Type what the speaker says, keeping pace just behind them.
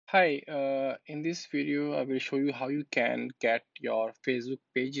Hi, in this video, I will show you how you can get your Facebook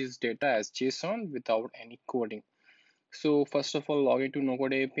pages data as JSON without any coding. So first of all, log into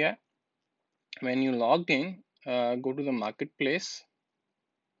NoCodeAPI. When you logged in, go to the marketplace,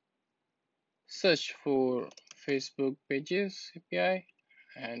 search for Facebook pages API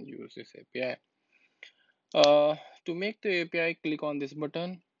and use this API. To make the API, click on this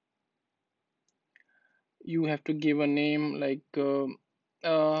button. You have to give a name like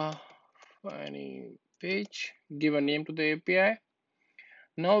any page, give a name to the API.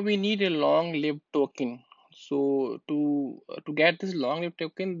 Now we need a long-lived token. So to get this long-lived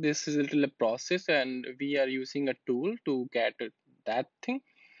token, this is a little process, and we are using a tool to get that thing.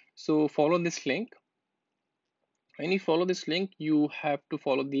 So follow this link. When you follow this link, you have to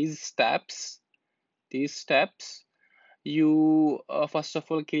follow these steps. These steps. You first of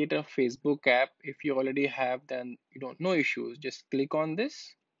all create a Facebook app. If you already have, then you don't no issues. Just click on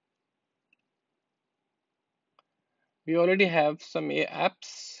this. We already have some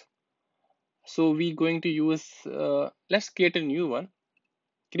apps, so we're going to use. Let's create a new one.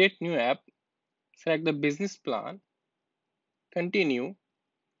 Create new app, select the business plan, continue,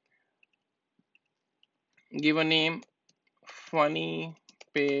 give a name, funny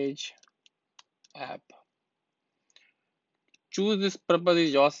page app. Choose this purpose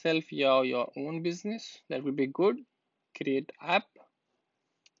is yourself, your own business. That will be good. Create app.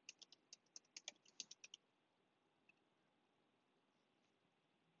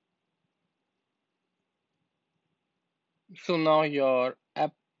 So now your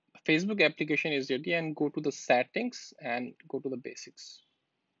app Facebook application is ready, and go to the settings and go to the basics.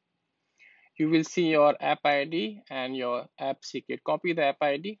 You will see your app ID and your app secret. Copy the app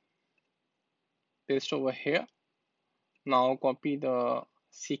ID, paste over here. Now copy the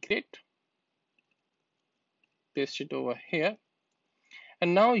secret, paste it over here.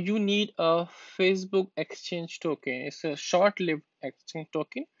 And now you need a Facebook exchange token. It's a short-lived exchange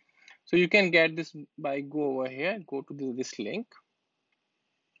token. So you can get this by go over here, go to this link.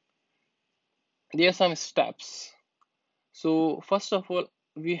 There are some steps. So first of all,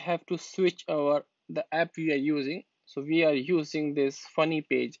 we have to switch the app we are using. So we are using this funny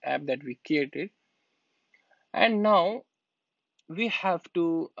page app that we created. And now we have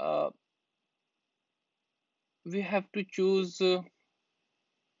to choose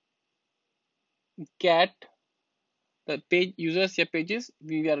get the page users your pages.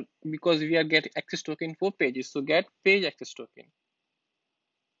 We are because we are getting access token for pages. So get page access token.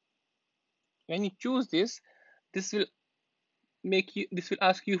 When you choose this will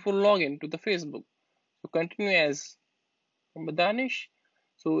ask you for login to the Facebook. So continue as Danish.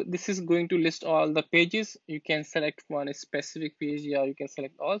 So this is going to list all the pages. You can select one specific page, or you can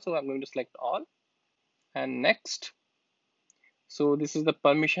select all. So I'm going to select all and next. So this is the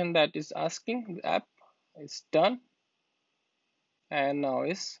permission that is asking. The app is done and now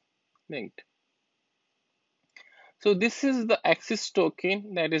is linked. So this is the access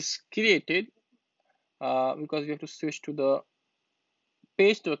token that is created because we have to switch to the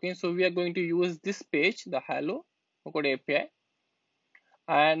page token. So we are going to use this page, the hello code API,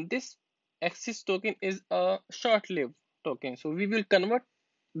 and this access token is a short-lived token. So we will convert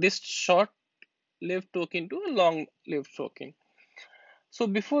this short-lived token to a long-lived token. So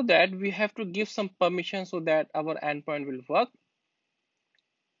before that, we have to give some permission so that our endpoint will work.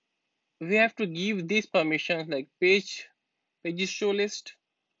 We have to give these permissions like pages show list,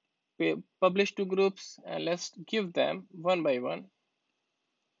 publish to groups, and let's give them one by one.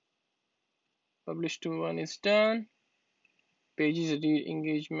 Publish to one is done. Pages read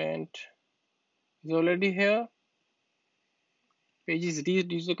engagement is already here. Pages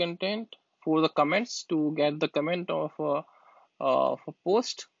read user content for the comments to get the comment of a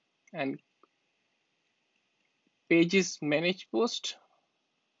post, and pages manage post.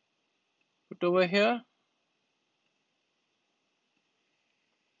 Put over here,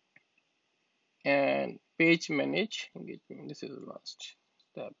 and page manage engagement. This is the last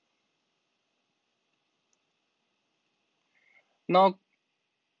step. Now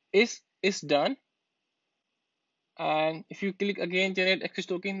is done. And if you click again generate access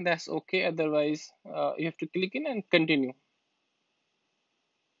token, that's okay. Otherwise you have to click in and continue.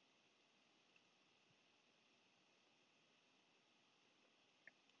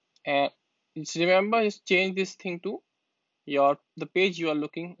 And just remember, just change this thing to the page you are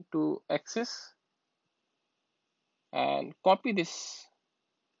looking to access, and copy this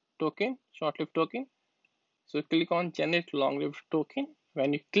token, short-lived token. So click on generate long-lived token.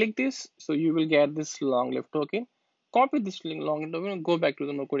 When you click this, so you will get this long-lived token. Copy this long-lived token, go back to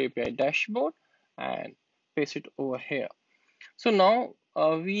the NoCodeAPI dashboard and paste it over here. So now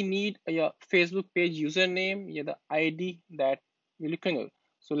we need your Facebook page username, yeah, the ID that we're looking at.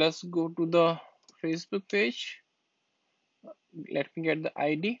 So let's go to the Facebook page. Let me get the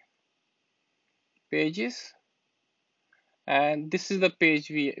ID, pages, and this is the page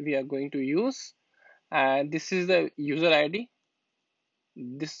we are going to use. And this is the user ID.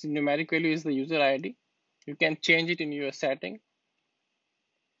 This numeric value is the user ID. You can change it in your setting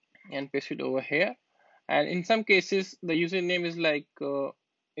and paste it over here. And in some cases, the username is like,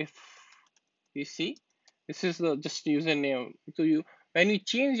 if we see, this is the just username. So you, when you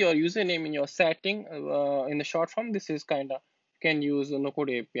change your username in your setting in the short form, this is kind of, you can use the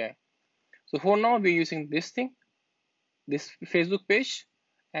NoCode API. So for now, we're using this thing, this Facebook page,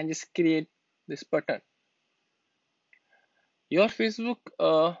 and just create this button. Your Facebook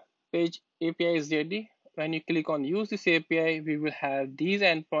page API is ready. When you click on use this API, we will have these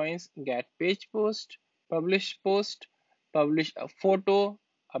endpoints: get page post, publish a photo,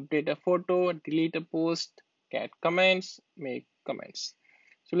 update a photo, delete a post, get comments, make comments.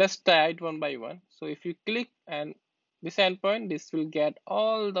 So let's try it one by one. So if you click and this endpoint, this will get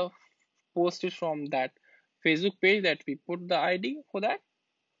all the posts from that Facebook page that we put the ID for that.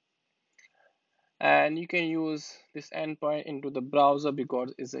 And you can use this endpoint into the browser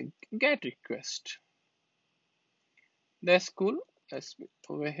because it's a GET request. That's cool. Let's be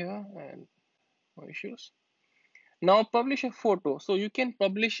over here and no issues. Now publish a photo. So you can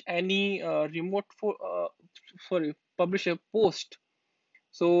publish any publish a post.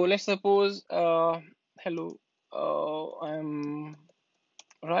 So let's suppose, hello, I'm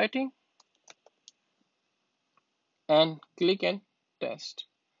writing, and click and test.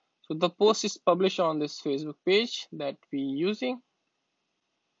 So the post is published on this Facebook page that we using.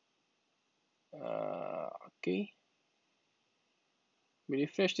 Okay, we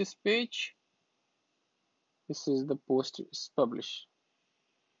refresh this page. This is the post is published.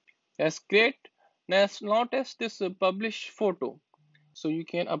 That's great. Now test this publish photo. So you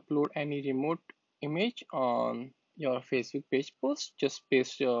can upload any remote image on your Facebook page post. Just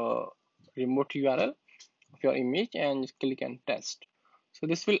paste your remote URL of your image and just click and test. So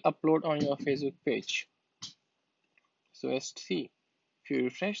this will upload on your Facebook page. So let's see. If you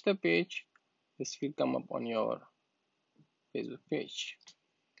refresh the page, this will come up on your Facebook page.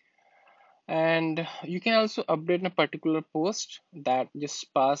 And you can also update a particular post, that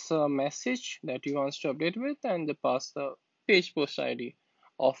just pass a message that you want to update with and pass the page post ID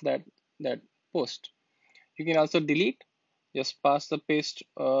of that post. You can also delete, just pass the page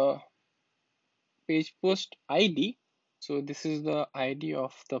post ID. So this is the ID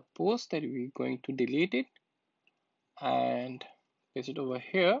of the post that we're going to delete it, and paste it over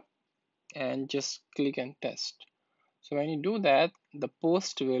here and just click and test. So when you do that, the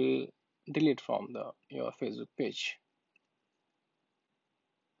post will delete from your Facebook page.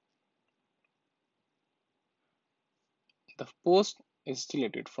 The post is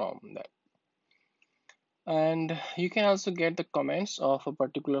deleted from that. And you can also get the comments of a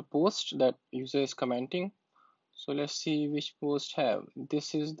particular post that user is commenting. So let's see which post have.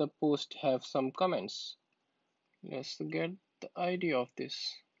 This is the post have some comments. Let's get the ID of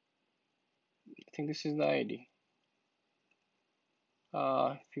this. I think this is the ID.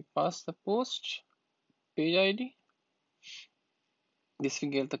 If you pass the post page ID, this will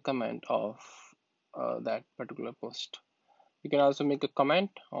get the comment of that particular post. You can also make a comment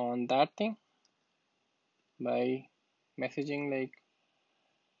on that thing by messaging like,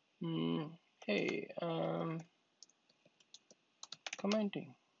 hey,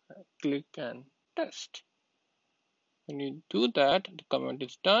 commenting. Click and test. When you do that, the comment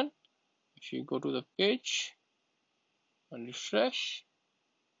is done. If you go to the page and refresh,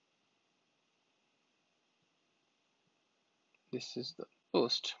 this is the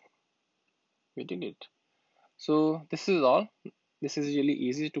post. We did it. So this is all. This is really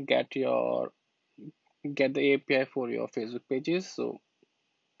easy to get the API for your Facebook pages. So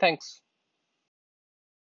thanks.